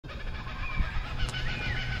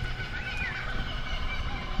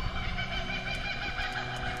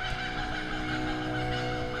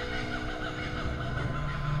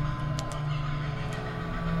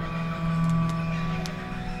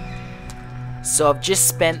So I've just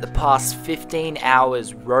spent the past 15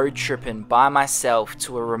 hours road tripping by myself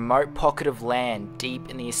to a remote pocket of land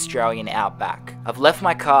deep in the Australian outback. I've left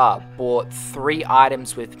my car, bought 3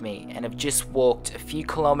 items with me, and have just walked a few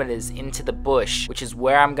kilometers into the bush, which is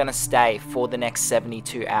where I'm gonna stay for the next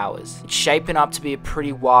 72 hours. It's shaping up to be a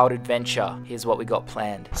pretty wild adventure. Here's what we got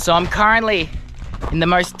planned. So I'm currently in the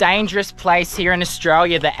most dangerous place here in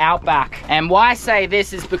Australia, the outback. And why I say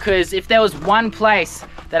this is because if there was one place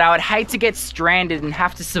that I would hate to get stranded and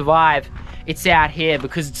have to survive, it's out here,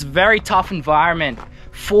 because it's a very tough environment.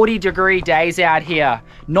 40-degree days out here,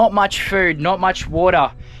 not much food, not much water,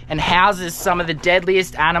 and houses some of the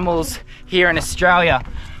deadliest animals here in Australia.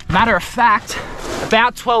 Matter of fact,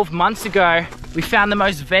 about 12 months ago, we found the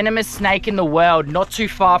most venomous snake in the world not too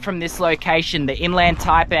far from this location, the inland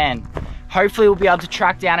Taipan. Hopefully we'll be able to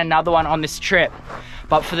track down another one on this trip.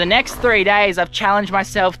 But for the next 3 days, I've challenged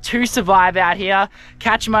myself to survive out here,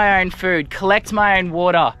 catch my own food, collect my own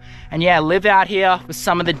water, and yeah, live out here with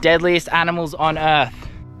some of the deadliest animals on earth.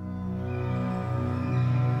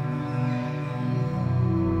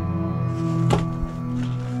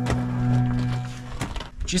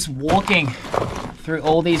 Just walking through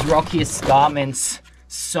all these rocky escarpments,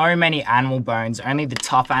 so many animal bones. Only the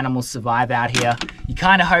tough animals survive out here. You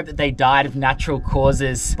kind of hope that they died of natural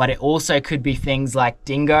causes, but it also could be things like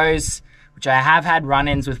dingoes, which I have had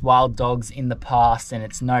run-ins with wild dogs in the past, and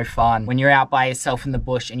it's no fun when you're out by yourself in the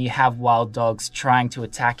bush and you have wild dogs trying to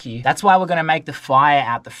attack you. That's why we're gonna make the fire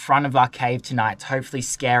out the front of our cave tonight to hopefully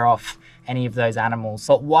scare off any of those animals.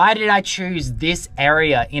 But why did I choose this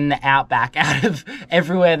area in the outback out of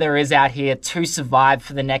everywhere there is out here to survive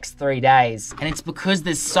for the next 3 days? And it's because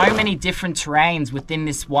there's so many different terrains within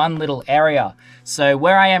this one little area. So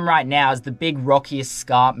where I am right now is the big rocky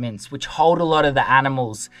escarpments, which hold a lot of the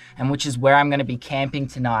animals, and which is where I'm going to be camping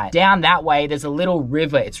tonight. Down that way, there's a little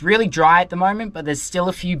river. It's really dry at the moment, but there's still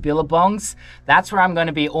a few billabongs. That's where I'm going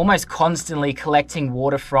to be almost constantly collecting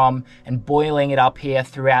water from and boiling it up here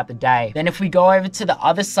throughout the day. Then if we go over to the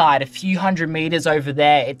other side, a few hundred meters over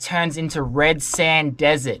there, it turns into red sand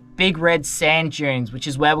desert, big red sand dunes, which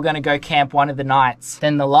is where we're going to go camp one of the nights.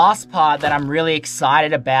 Then the last part that I'm really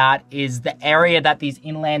excited about is the area that these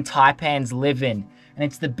inland taipans live in. And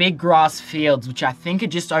it's the big grass fields, which I think are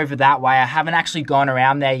just over that way. I haven't actually gone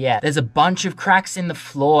around there yet. There's a bunch of cracks in the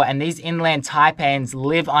floor, and these inland taipans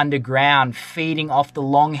live underground, feeding off the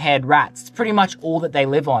long-haired rats. It's pretty much all that they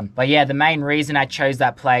live on. But yeah, the main reason I chose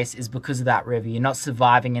that place is because of that river. You're not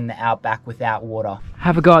surviving in the outback without water.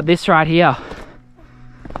 Have a go at this right here.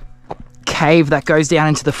 Cave that goes down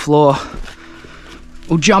into the floor.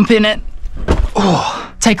 We'll jump in it. Oh.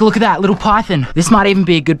 Take a look at that little python. This might even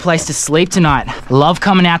be a good place to sleep tonight. Love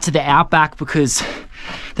coming out to the outback because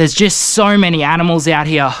there's just so many animals out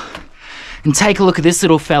here. And take a look at this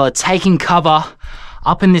little fella taking cover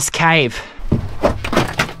up in this cave.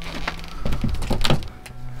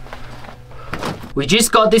 We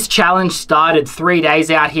just got this challenge started 3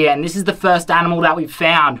 days out here, and this is the first animal that we've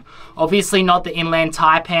found. Obviously not the inland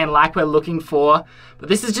taipan like we're looking for, but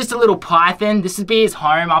this is just a little python. This would be his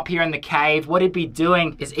home up here in the cave. What he'd be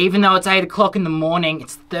doing is, even though it's 8 o'clock in the morning,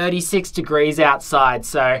 it's 36 degrees outside.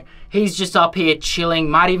 So he's just up here chilling,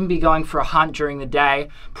 might even be going for a hunt during the day.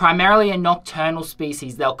 Primarily a nocturnal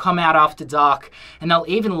species. They'll come out after dark, and they'll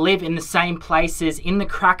even live in the same places, in the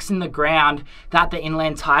cracks in the ground that the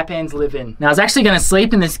inland taipans live in. Now I was actually gonna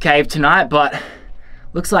sleep in this cave tonight, but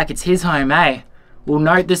looks like it's his home, eh? We'll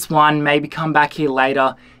note this one, maybe come back here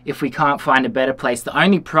later if we can't find a better place. The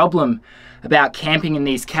only problem about camping in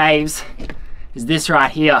these caves is this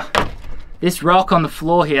right here. This rock on the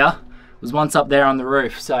floor here was once up there on the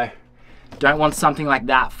roof, so don't want something like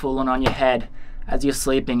that falling on your head as you're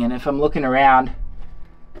sleeping. And if I'm looking around,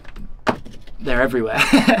 they're everywhere.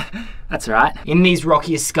 That's all right. In these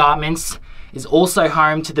rocky escarpments is also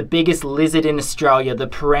home to the biggest lizard in Australia, the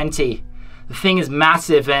parenti. The thing is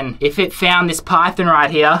massive, and if it found this python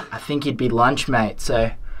right here, I think you'd be lunch, mate.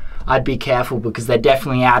 So I'd be careful, because they're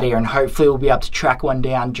definitely out here, and hopefully we'll be able to track one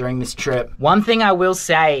down during this trip. One thing I will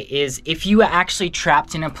say is, if you were actually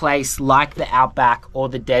trapped in a place like the outback or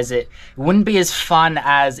the desert, it wouldn't be as fun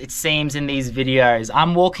as it seems in these videos.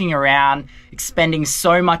 I'm walking around expending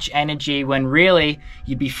so much energy, when really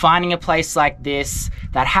you'd be finding a place like this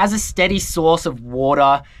that has a steady source of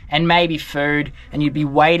water and maybe food, and you'd be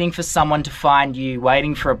waiting for someone to find you,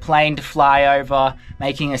 waiting for a plane to fly over,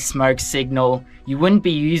 making a smoke signal. You wouldn't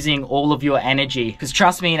be using all of your energy, because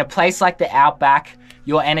trust me, in a place like the outback,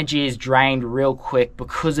 your energy is drained real quick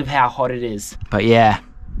because of how hot it is. But yeah,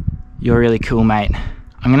 you're really cool, mate.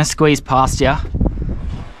 I'm gonna squeeze past you.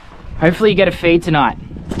 Hopefully you get a feed tonight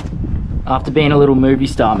after being a little movie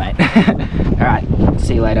star, mate. right,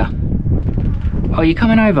 see you later. Oh, you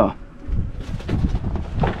coming over?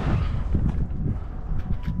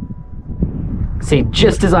 See,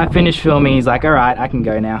 just as I finished filming, he's like, all right, I can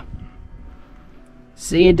go now.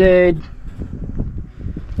 See you, dude.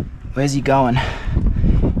 Where's he going?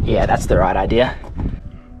 Yeah, that's the right idea.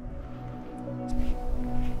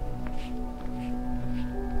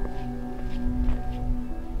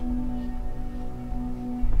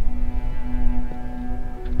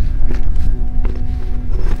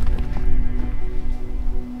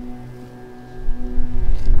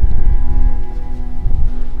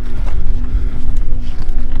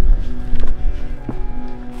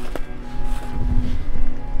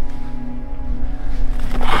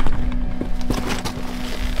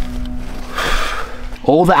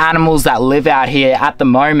 All the animals that live out here at the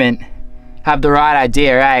moment have the right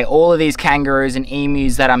idea, eh? All of these kangaroos and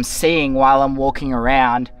emus that I'm seeing while I'm walking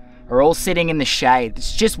around are all sitting in the shade.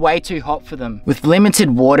 It's just way too hot for them. With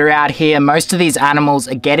limited water out here, most of these animals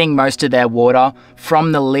are getting most of their water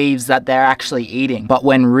from the leaves that they're actually eating. But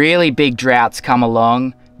when really big droughts come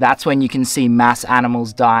along, that's when you can see mass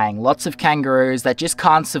animals dying. Lots of kangaroos that just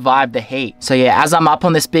can't survive the heat. So yeah, as I'm up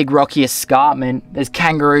on this big rocky escarpment, there's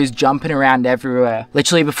kangaroos jumping around everywhere.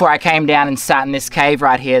 Literally before I came down and sat in this cave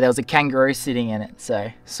right here, there was a kangaroo sitting in it.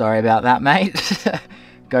 So sorry about that, mate.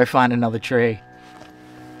 Go find another tree.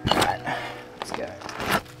 All right, let's go.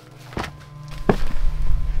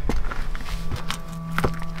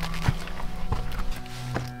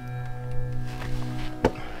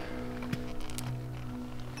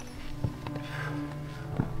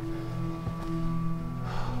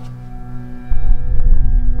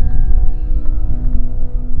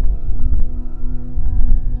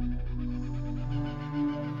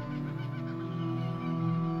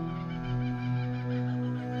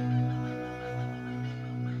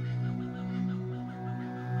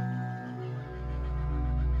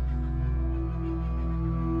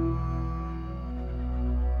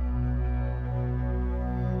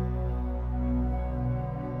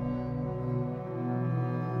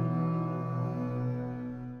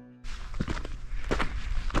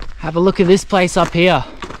 Have a look at this place up here.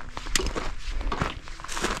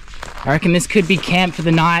 I reckon this could be camp for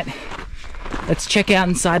the night. Let's check out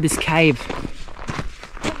inside this cave.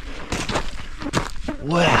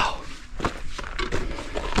 Wow.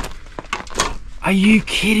 Are you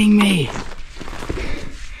kidding me?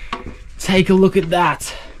 Take a look at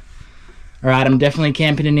that. All right, I'm definitely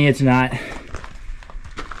camping in here tonight.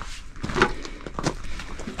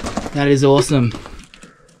 That is awesome.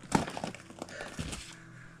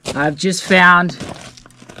 I've just found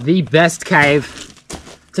the best cave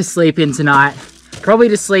to sleep in tonight. Probably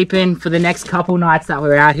to sleep in for the next couple nights that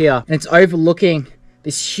we're out here. And it's overlooking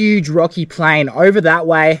this huge rocky plain. Over that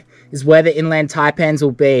way is where the inland taipans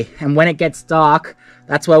will be. And when it gets dark,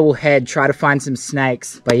 that's where we'll head, try to find some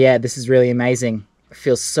snakes. But yeah, this is really amazing. I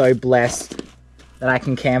feel so blessed that I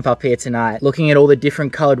can camp up here tonight. Looking at all the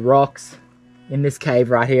different colored rocks in this cave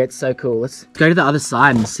right here, it's so cool. Let's go to the other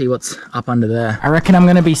side and see what's up under there. I reckon I'm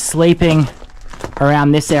gonna be sleeping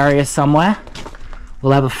around this area somewhere.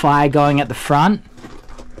 We'll have a fire going at the front.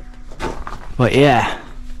 But yeah,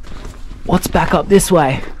 what's back up this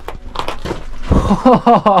way?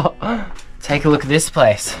 Take a look at this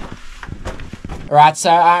place. All right,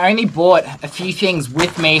 so I only brought a few things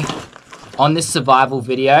with me on this survival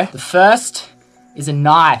video. The first is a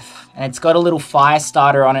knife. And it's got a little fire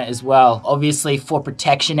starter on it as well. Obviously for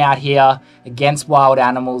protection out here against wild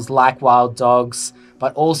animals like wild dogs.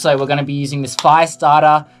 But also we're going to be using this fire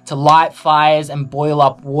starter to light fires and boil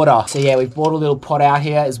up water. So yeah, we've brought a little pot out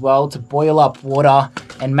here as well to boil up water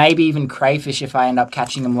and maybe even crayfish if I end up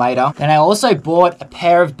catching them later. Then I also bought a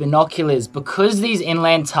pair of binoculars because these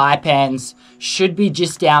inland taipans should be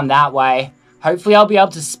just down that way. Hopefully I'll be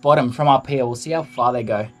able to spot them from up here. We'll see how far they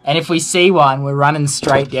go. And if we see one, we're running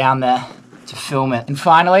straight down there to film it. And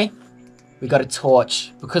finally, we got a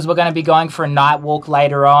torch because we're going to be going for a night walk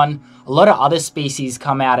later on. A lot of other species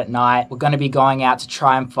come out at night. We're going to be going out to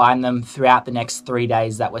try and find them throughout the next 3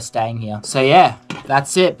 days that we're staying here. So yeah,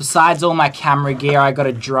 that's it. Besides all my camera gear, I got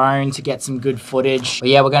a drone to get some good footage. But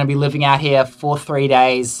yeah, we're going to be living out here for 3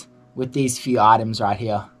 days with these few items right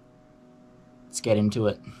here. Let's get into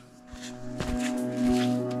it.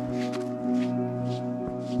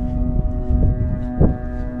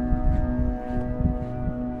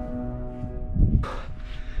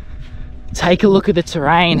 Take a look at the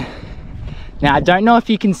terrain. Now, I don't know if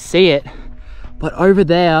you can see it, but over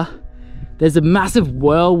there, there's a massive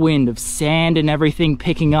whirlwind of sand and everything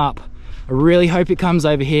picking up. I really hope it comes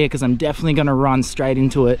over here because I'm definitely gonna run straight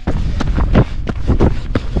into it.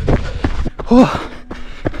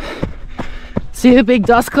 See the big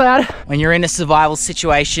dust cloud? When you're in a survival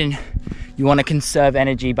situation, you want to conserve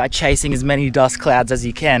energy by chasing as many dust clouds as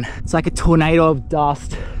you can. It's like a tornado of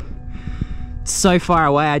dust. It's so far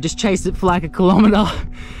away. I just chased it for like a kilometer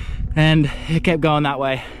and it kept going that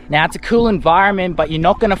way. Now it's a cool environment, but you're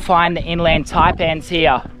not going to find the inland taipans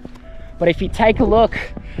here. But if you take a look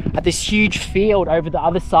at this huge field over the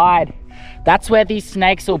other side, that's where these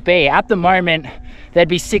snakes will be. At the moment, they'd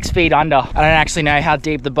be 6 feet under. I don't actually know how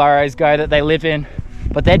deep the burrows go that they live in,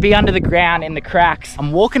 but they'd be under the ground in the cracks.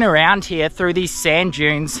 I'm walking around here through these sand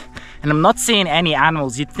dunes and I'm not seeing any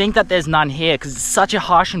animals. You'd think that there's none here because it's such a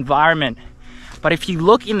harsh environment. But if you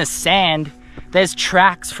look in the sand, there's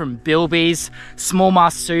tracks from bilbies, small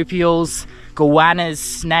marsupials, goannas,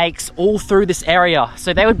 snakes, all through this area.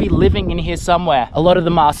 So they would be living in here somewhere. A lot of the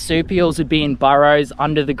marsupials would be in burrows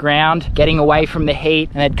under the ground, getting away from the heat,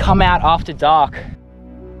 and they'd come out after dark.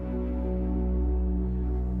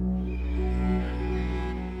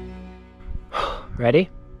 Ready?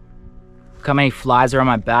 Look how many flies are on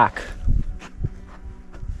my back.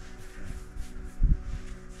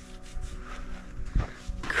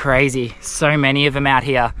 Crazy, so many of them out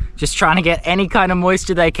here, just trying to get any kind of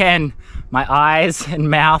moisture they can. My eyes and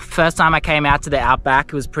mouth. First time I came out to the outback,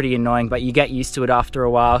 it was pretty annoying, but you get used to it after a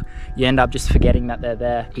while. You end up just forgetting that they're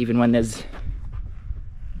there, even when there's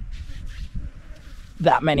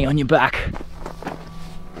that many on your back.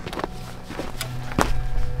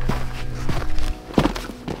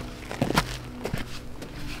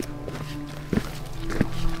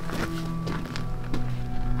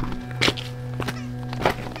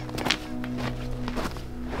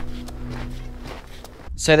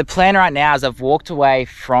 So the plan right now is I've walked away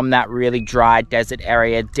from that really dry desert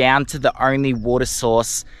area down to the only water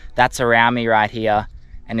source that's around me right here,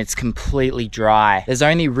 and it's completely dry. There's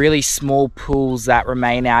only really small pools that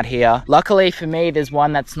remain out here. Luckily for me, there's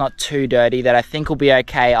one that's not too dirty that I think will be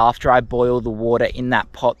okay after I boil the water in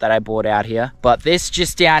that pot that I brought out here. But this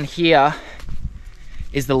just down here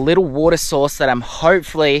is the little water source that I'm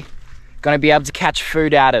hopefully gonna be able to catch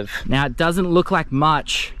food out of. Now it doesn't look like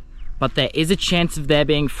much, but there is a chance of there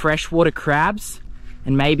being freshwater crabs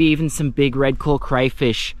and maybe even some big red claw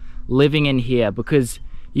crayfish living in here, because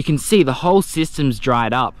you can see the whole system's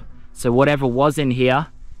dried up. So whatever was in here,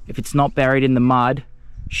 if it's not buried in the mud,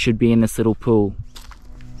 should be in this little pool.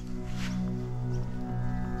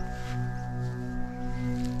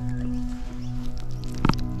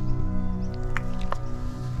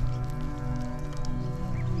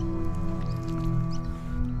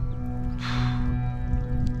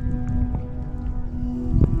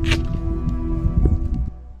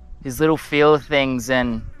 His little feeler things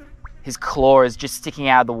and his claw is just sticking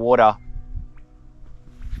out of the water.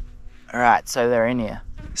 All right, so they're in here.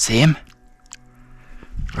 See him?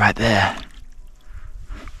 Right there.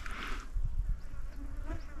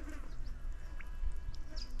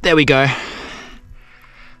 There we go.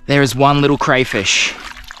 There is one little crayfish.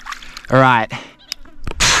 All right.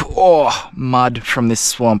 Oh, mud from this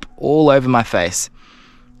swamp all over my face.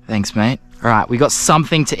 Thanks, mate. All right, we got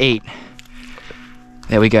something to eat.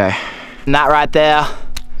 There we go. And that right there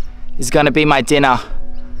is gonna be my dinner.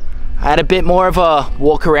 I had a bit more of a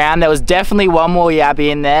walk around. There was definitely one more yabby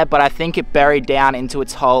in there, but I think it buried down into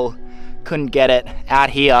its hole. Couldn't get it out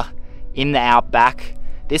here in the outback.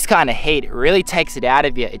 This kind of heat, it really takes it out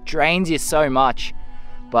of you. It drains you so much,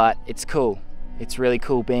 but it's cool. It's really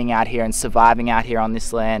cool being out here and surviving out here on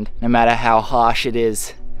this land, no matter how harsh it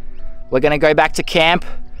is. We're gonna go back to camp,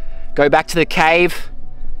 go back to the cave,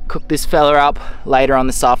 cook this fella up later on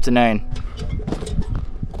this afternoon.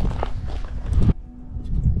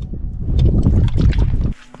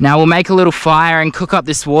 Now we'll make a little fire and cook up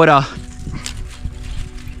this water.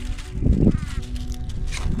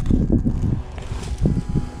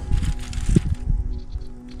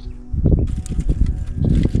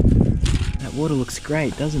 That water looks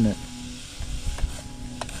great, doesn't it?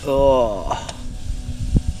 Oh,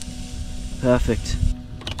 perfect.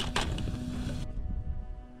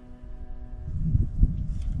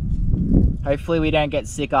 Hopefully we don't get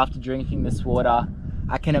sick after drinking this water.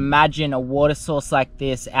 I can imagine a water source like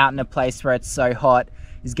this out in a place where it's so hot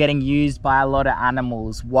is getting used by a lot of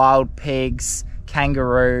animals, wild pigs,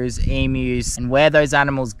 kangaroos, emus, and where those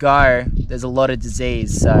animals go, there's a lot of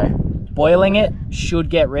disease. So boiling it should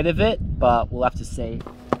get rid of it, but we'll have to see.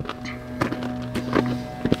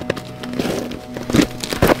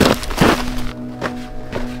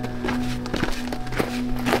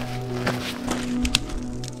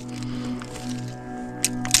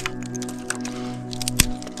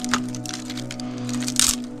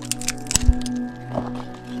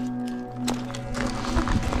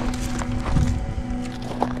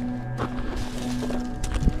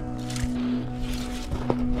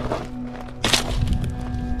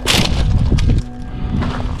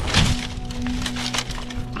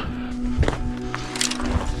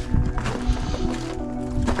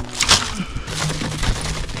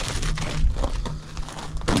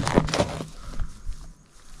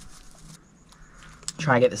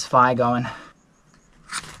 Try and get this fire going.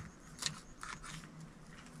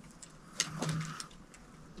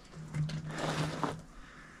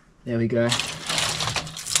 There we go.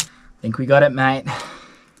 Think we got it, mate.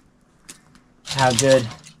 How good.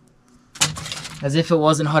 As if it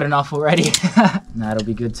wasn't hot enough already. That'll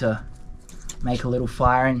be good to make a little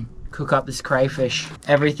fire and cook up this crayfish.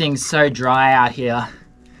 Everything's so dry out here.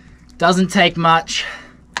 Doesn't take much.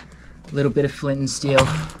 A little bit of flint and steel.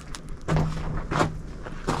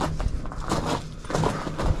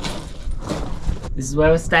 This is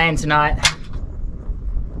where we're staying tonight.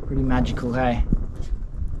 Pretty magical, hey?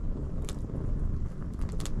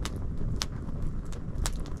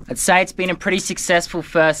 I'd say it's been a pretty successful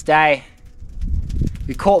first day.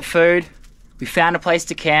 We caught food, we found a place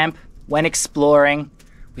to camp, went exploring.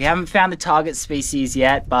 We haven't found the target species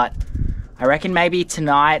yet, but I reckon maybe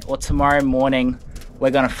tonight or tomorrow morning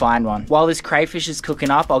we're gonna find one. While this crayfish is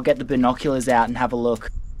cooking up, I'll get the binoculars out and have a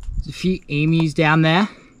look. There's a few emus down there,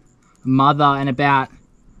 a mother and about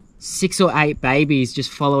 6 or 8 babies just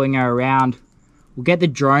following her around. We'll get the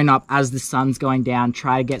drone up as the sun's going down,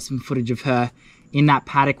 try to get some footage of her in that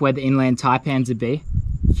paddock where the inland taipans would be.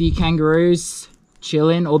 A few kangaroos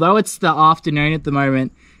chilling. Although it's the afternoon at the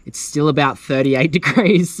moment, it's still about 38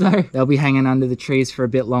 degrees, so they'll be hanging under the trees for a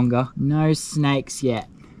bit longer. No snakes yet.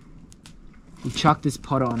 We'll chuck this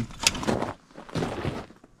pot on.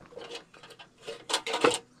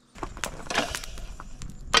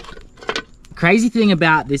 Crazy thing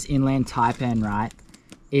about this inland taipan, right,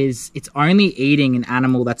 is it's only eating an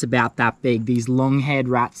animal that's about that big, these long-haired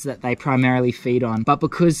rats that they primarily feed on. But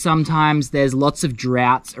because sometimes there's lots of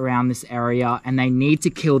droughts around this area and they need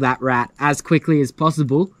to kill that rat as quickly as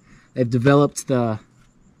possible, they've developed the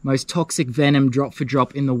most toxic venom drop for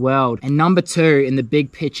drop in the world. And number 2 in the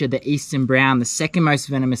big picture, the eastern brown, the second most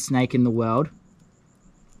venomous snake in the world,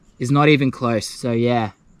 is not even close. So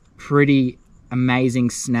yeah, pretty amazing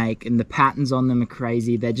snake, and the patterns on them are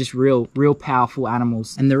crazy. They're just real powerful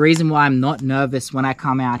animals. And the reason why I'm not nervous when I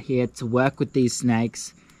come out here to work with these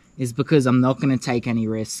snakes is because I'm not going to take any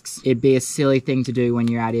risks. It'd be a silly thing to do when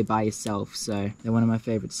you're out here by yourself. So they're one of my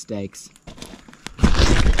favorite steaks.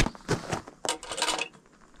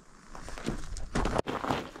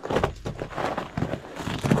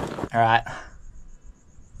 All right,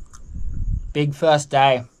 big first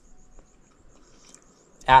day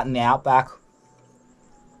out in the outback.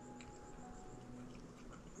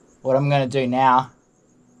 What I'm going to do now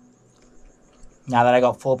that I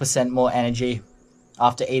got 4% more energy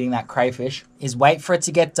after eating that crayfish, is wait for it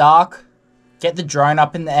to get dark, get the drone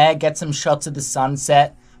up in the air, get some shots of the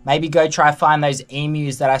sunset, maybe go try find those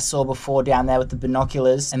emus that I saw before down there with the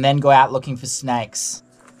binoculars, and then go out looking for snakes.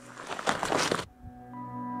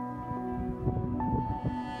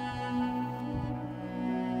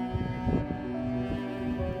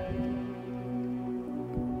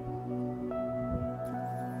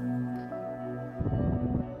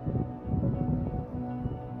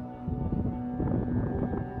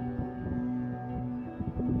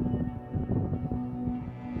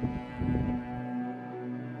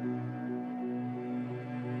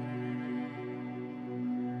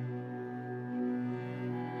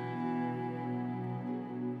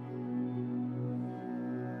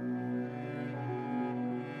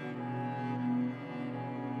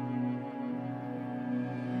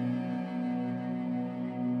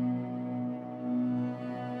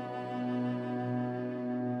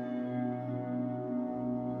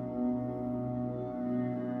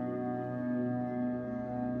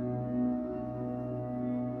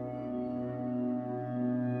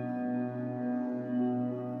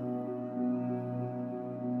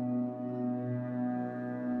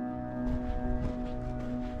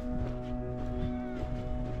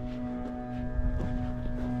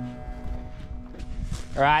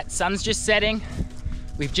 All right, sun's just setting.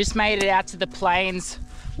 We've just made it out to the plains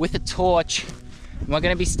with a torch. And we're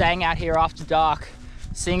gonna be staying out here after dark,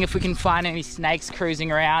 seeing if we can find any snakes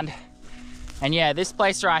cruising around. And yeah, this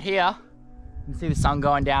place right here, you can see the sun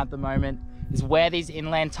going down at the moment, is where these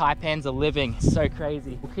inland taipans are living. It's so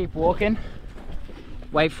crazy. We'll keep walking,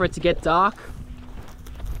 wait for it to get dark,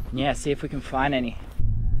 and yeah, see if we can find any.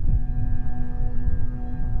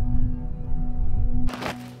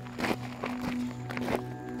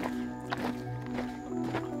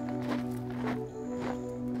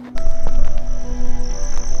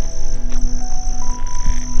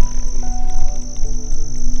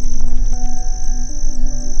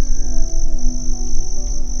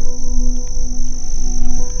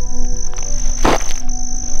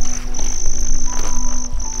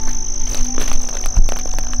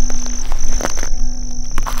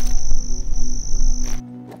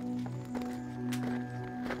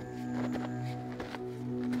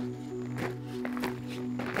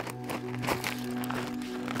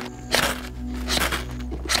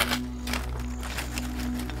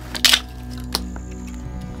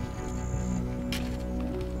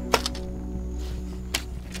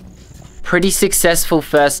 Pretty successful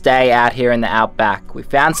first day out here in the outback. We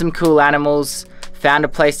found some cool animals, found a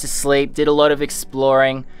place to sleep, did a lot of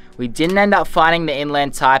exploring. We didn't end up finding the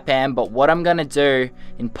inland taipan, but what I'm gonna do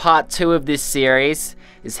in part 2 of this series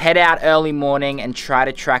is head out early morning and try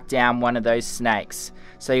to track down one of those snakes.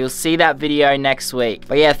 So you'll see that video next week.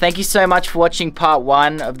 But yeah, thank you so much for watching part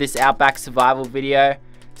 1 of this outback survival video.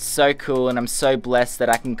 So cool, and I'm so blessed that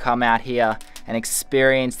I can come out here and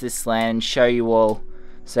experience this land and show you all.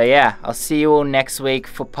 So yeah, I'll see you all next week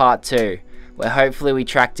for part 2, where hopefully we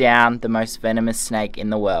track down the most venomous snake in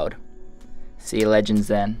the world. See you legends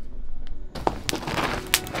then.